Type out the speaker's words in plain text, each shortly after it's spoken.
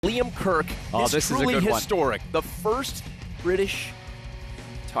Liam Kirk is truly historic. The first British,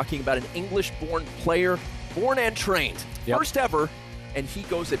 talking about an English-born player, born and trained. Yep. First ever, and he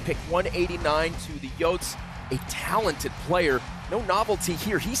goes at pick 189 to the Yotes. A talented player. No novelty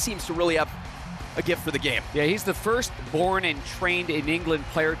here. He seems to really have a gift for the game. Yeah, he's the first born and trained in England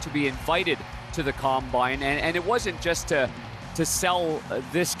player to be invited to the Combine, and it wasn't just to sell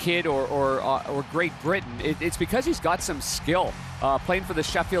this kid or Great Britain. It's because he's got some skill. Playing for the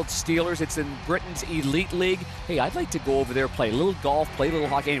Sheffield Steelers, it's in Britain's elite league. Hey, I'd like to go over there, play a little golf, play a little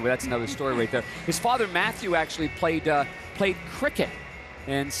hockey. Anyway, that's another story right there. His father Matthew actually played cricket,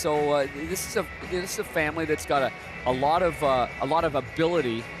 and so this is a family that's got a lot of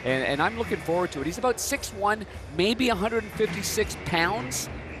ability, and I'm looking forward to it. He's about 6'1", maybe 156 pounds.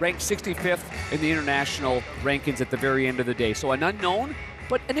 Ranked 65th in the international rankings at the very end of the day. So an unknown,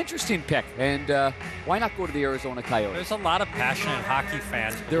 but an interesting pick. And why not go to the Arizona Coyotes? There's a lot of passionate hockey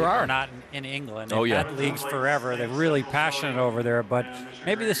fans. There are. Not in England. Oh, yeah. They've had leagues forever. They're really passionate over there. But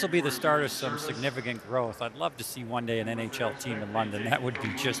maybe this will be the start of some significant growth. I'd love to see one day an NHL team in London. That would be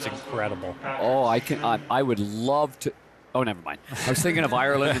just incredible. Oh, I would love to. Oh, never mind. I was thinking of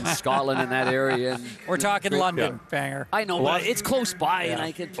Ireland and Scotland in that area. And we're talking London, Banger. I know, but it's close by, and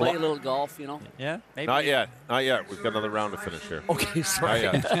I could play a little golf, you know. Yeah, maybe. Not yet. We've got another round to finish here. Okay, sorry.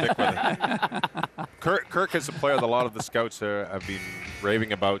 Not yet. Stick with it. Kirk is a player that a lot of the scouts have been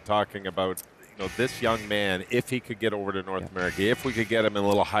raving about, talking about. You know, this young man, if he could get over to North America, if we could get him in a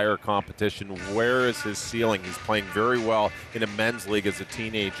little higher competition, where is his ceiling? He's playing very well in a men's league as a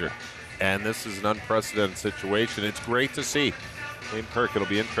teenager. And this is an unprecedented situation. It's great to see Liam Kirk. It'll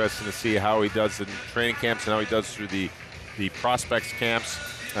be interesting to see how he does in training camps and how he does through the prospects camps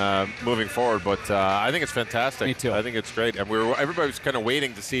moving forward. But I think it's fantastic. Me too. I think it's great. And everybody was kind of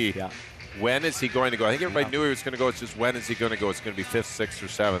waiting to see when is he going to go. I think everybody knew he was going to go. It's just when is he going to go. It's going to be 5th, 6th, or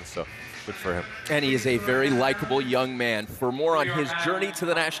 7th. So good for him. And he is a very likable young man. For more on his journey to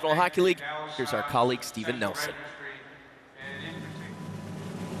the National Hockey League, here's our colleague Stephen Nelson.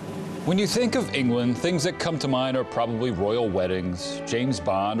 When you think of England, things that come to mind are probably royal weddings, James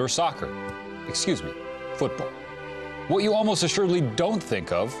Bond, or soccer. Excuse me, football. What you almost assuredly don't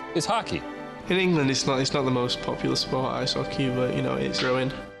think of is hockey. In England, it's not the most popular sport, ice hockey, but you know, it's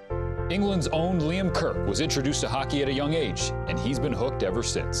growing. England's own Liam Kirk was introduced to hockey at a young age, and he's been hooked ever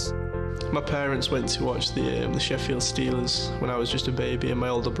since. My parents went to watch the Sheffield Steelers when I was just a baby, and my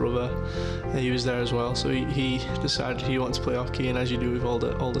older brother, he was there as well. So he decided he wanted to play hockey, and as you do with all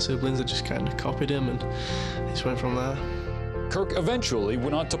the older siblings, I just kind of copied him, and he just went from there. Kirk eventually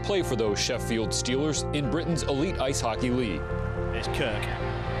went on to play for those Sheffield Steelers in Britain's elite ice hockey league. There's Kirk,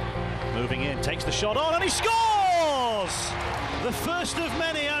 moving in, takes the shot on, and he scores! The first of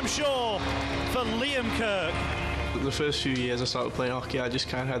many, I'm sure, for Liam Kirk. The first few years I started playing hockey, I just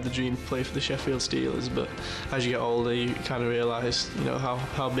kind of had the dream to play for the Sheffield Steelers, but as you get older, you kind of realise, you know,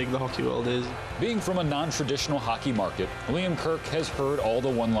 how big the hockey world is. Being from a non-traditional hockey market, Liam Kirk has heard all the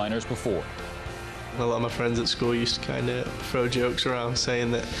one-liners before. A lot of my friends at school used to kind of throw jokes around saying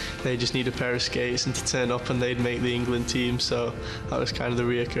that they just need a pair of skates and to turn up and they'd make the England team, so that was kind of the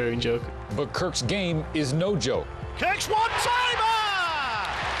reoccurring joke. But Kirk's game is no joke. Kirk's one-timer!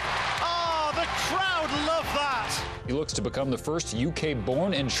 Oh, the crowd love that! He looks to become the first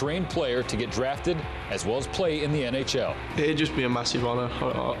UK-born and trained player to get drafted, as well as play in the NHL. It'd just be a massive honour.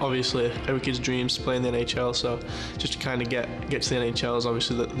 Obviously, every kid's dreams to play in the NHL, so just to kind of get to the NHL is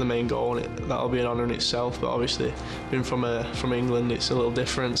obviously the main goal, and that'll be an honour in itself. But obviously, being from England, it's a little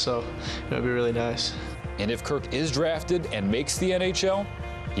different, so it'll be really nice. And if Kirk is drafted and makes the NHL,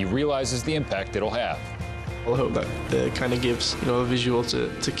 he realizes the impact it'll have. I hope that kind of gives, you know, a visual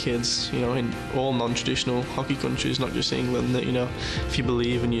to kids, you know, in all non-traditional hockey countries, not just England, that, you know, if you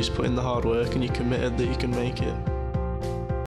believe and you just put in the hard work and you're committed, that you can make it.